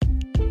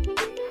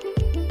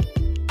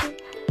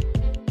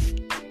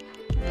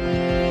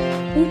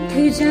उठ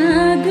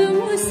जाग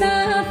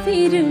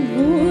मुसाफिर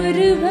भोर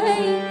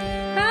भई,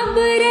 अब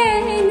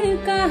रैन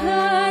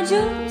कहा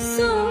जो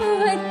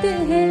सोवत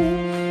है,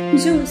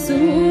 जो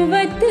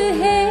सोवत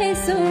है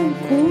सो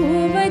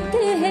खोवत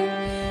है,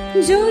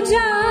 जो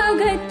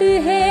जागत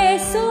है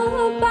सो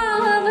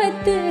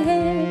पावत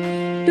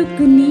है।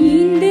 टुक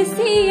नींद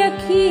से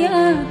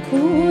अखियाँ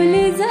खोल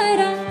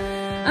जरा,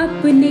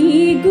 अपने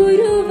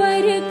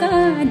गुरुवर का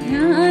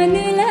ध्यान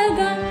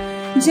लगा।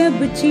 जब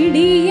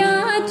चिड़िया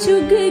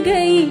चुग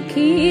गई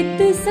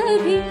खेत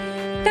सभी,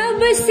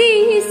 तब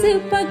शीस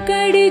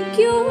पकड़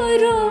क्यों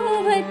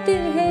रोवत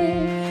है।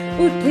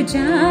 उठ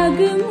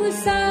जाग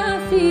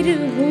मुसाफिर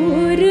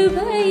भोर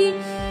भई,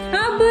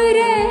 अब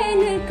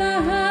रैन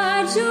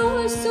कहा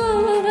जो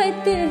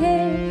सोवत है,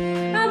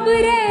 अब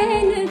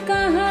रैन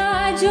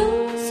कहा जो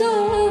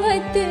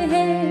सोवत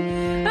है,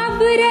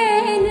 अब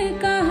रैन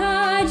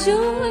कहा जो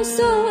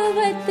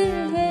सोवत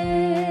है।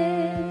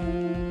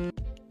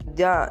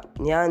 विद्या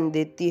ज्ञान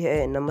देती है,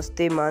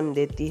 नमस्ते मान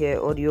देती है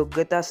और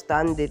योग्यता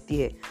स्थान देती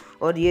है,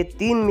 और ये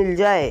तीन मिल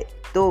जाए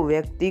तो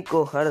व्यक्ति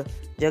को हर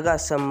जगह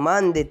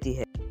सम्मान देती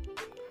है।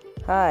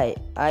 हाय,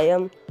 I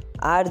am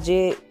RJ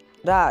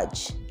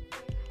Raj.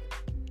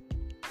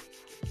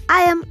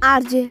 I am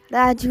RJ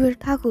Rajveer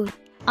Thakur.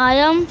 I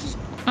am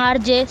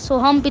RJ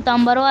Soham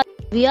Pitambarwal.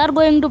 We are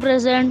going to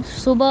present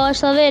Subah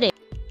Savere.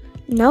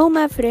 Now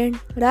my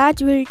friend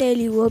Raj will tell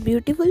you a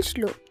beautiful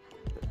slok.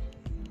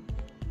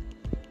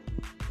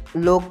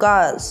 लोका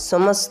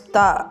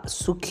समस्ता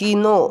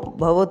सुखिनो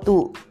भवतु.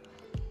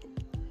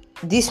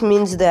 This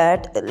means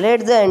that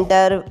let the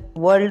entire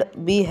world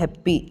be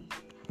happy.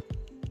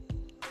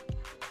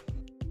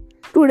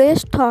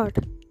 Today's thought: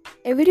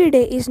 every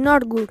day is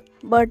not good,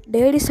 but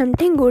there is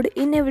something good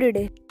in every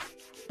day.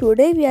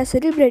 Today we are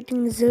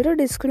celebrating Zero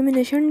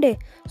Discrimination Day.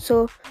 So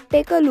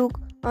take a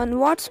look on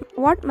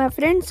what my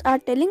friends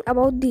are telling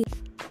about this.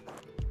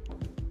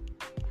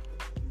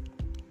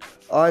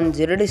 On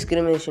Zero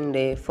Discrimination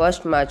Day,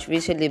 1st March, we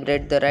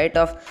celebrate the right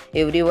of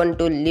everyone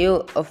to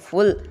live a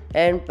full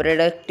and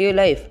productive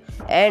life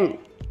and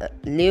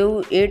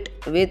live it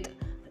with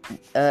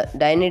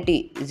dignity.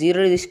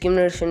 Zero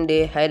Discrimination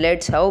Day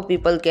highlights how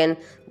people can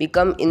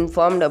become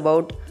informed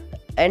about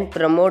and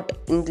promote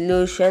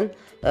inclusion,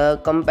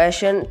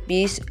 compassion,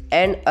 peace,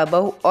 and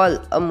above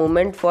all, a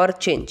movement for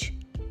change.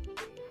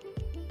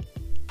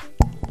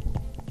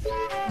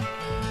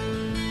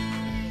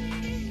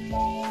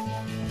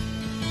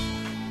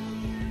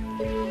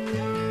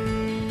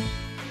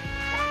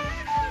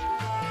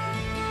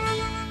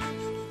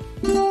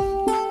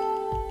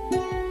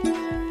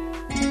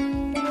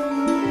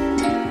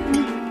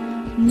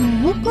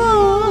 मुझको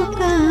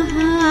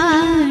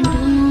कहाँ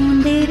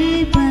ढूंढे रे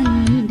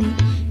बंदे,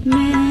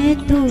 मैं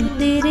तो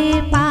तेरे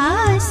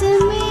पास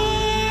में।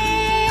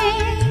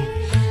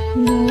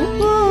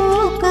 मुझको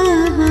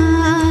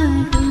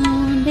कहाँ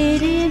ढूंढे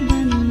रे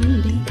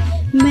बंदे,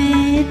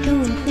 मैं तो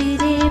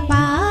तेरे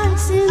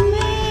पास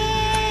में।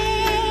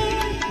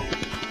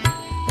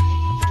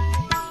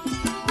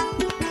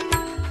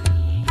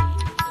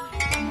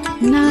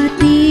 ना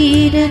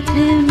तीरथ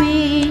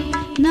में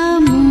ना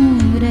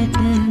मूरत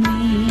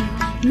में,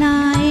 ना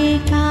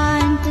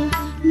एकांत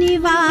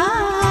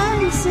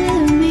निवास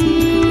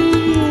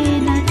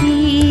में। ना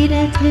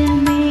तीरथ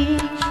में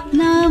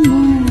ना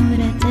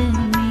मूरत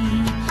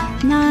में,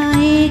 ना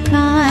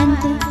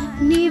एकांत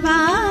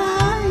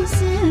निवास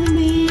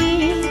में।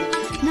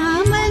 ना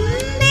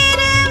मंदिर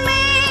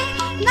में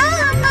ना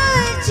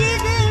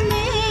मस्जिद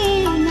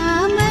में, ना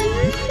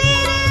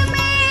मंदिर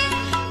में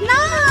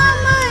ना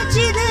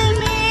मस्जिद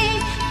में,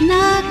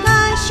 ना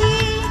काशी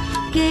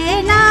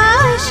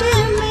कैलाश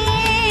में।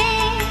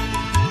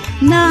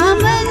 ना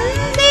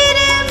मंदिर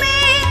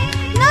में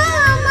ना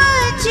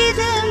मस्जिद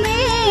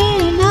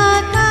में, ना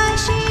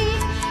काशी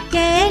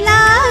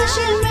कैलाश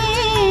में।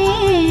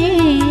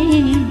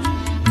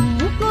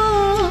 मुझको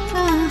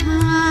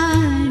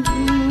कहाँ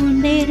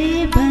ढूंढे रे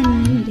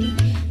बंदे,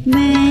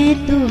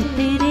 मैं तो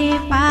तेरे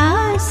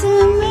पास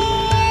में।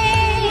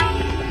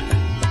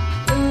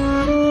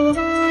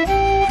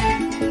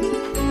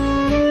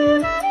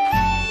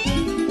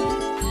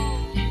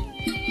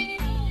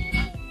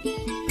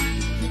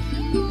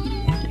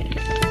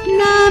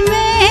 ना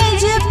मैं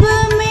जप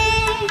में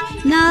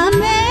ना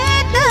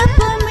मैं तप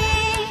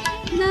में,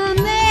 ना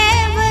मैं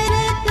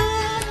व्रत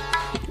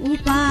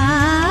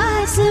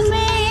उपास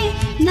में।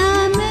 ना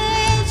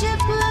मैं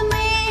जप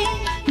में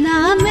ना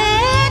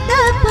मैं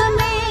तप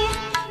में,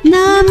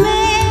 ना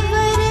मैं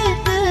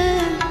व्रत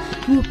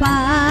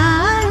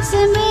उपास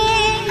में।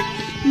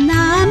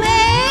 ना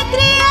मैं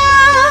क्रिया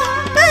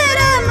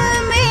कर्म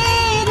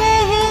में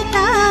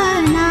रहता,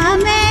 ना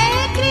मैं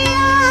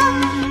क्रिया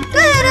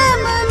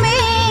कर्म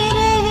में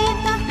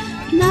रहता,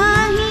 ना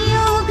ही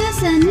योग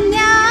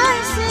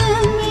संन्यास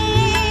में।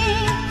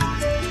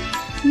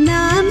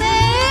 ना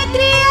मैं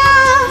क्रिया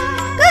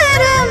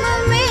कर्म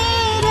में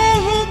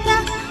रहता,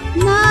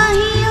 ना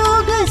ही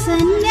योग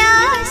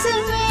संन्यास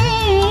में।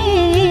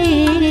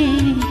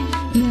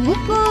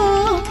 मुझको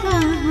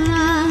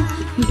कहाँ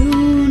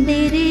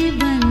ढूंढे रे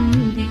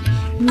बंदे,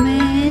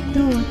 मैं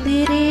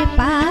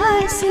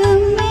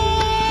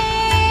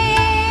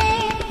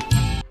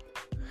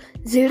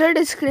Zero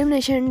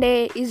Discrimination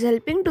Day is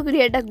helping to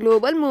create a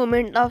global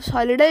movement of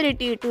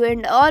solidarity to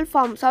end all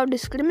forms of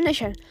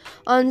discrimination.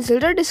 On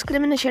Zero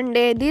Discrimination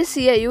Day this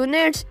year,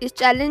 UNAIDS is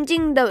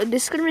challenging the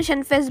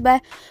discrimination faced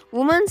by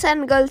women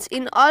and girls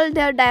in all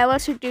their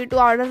diversity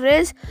to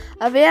raise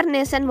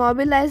awareness and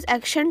mobilize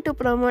action to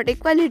promote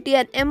equality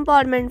and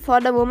empowerment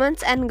for the women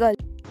and girls.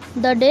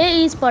 The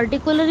day is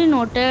particularly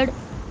noted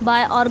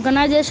by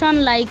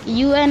organizations like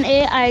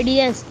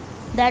UNAIDS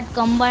that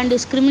combine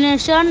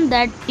discrimination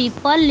that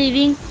people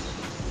living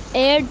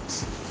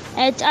AIDS,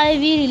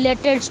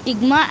 HIV-related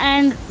stigma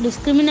and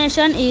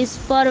discrimination is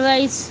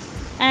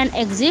pervasive and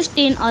exists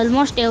in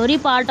almost every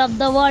part of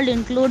the world,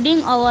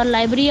 including our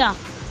Liberia.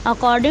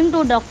 According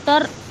to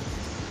Dr.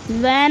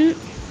 Van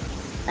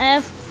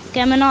F.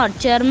 Kamenot,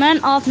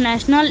 Chairman of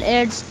National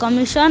AIDS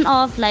Commission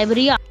of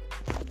Liberia.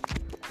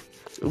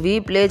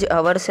 We pledge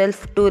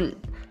ourselves to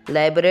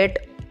liberate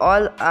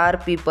all our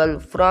people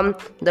from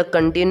the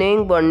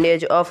continuing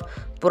bondage of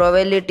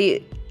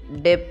poverty,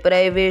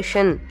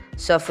 deprivation,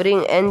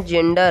 suffering, and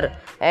gender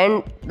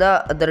and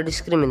the other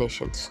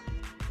discriminations.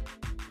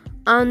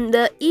 On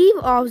the eve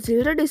of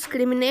Zero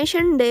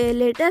Discrimination Day,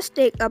 let us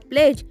take a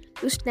pledge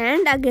to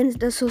stand against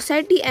the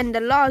society and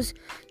the laws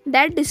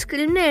that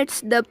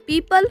discriminates the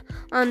people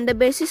on the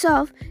basis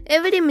of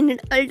every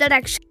minute alter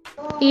action.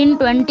 In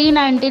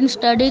 2019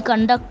 study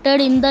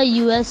conducted in the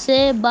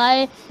USA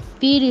by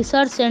Pew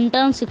Research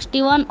Center,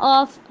 61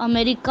 of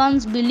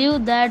Americans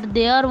believe that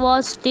there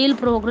was still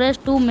progress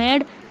to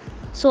made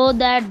so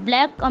that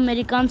black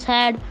Americans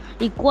had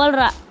equal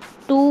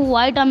to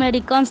white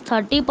Americans.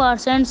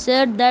 30%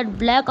 said that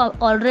black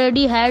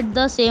already had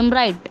the same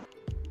right.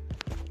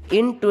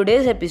 In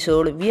today's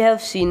episode, we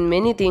have seen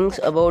many things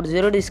about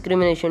Zero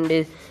Discrimination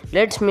Day.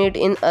 Let's meet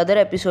in other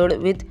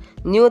episode with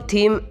new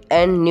theme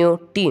and new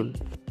team.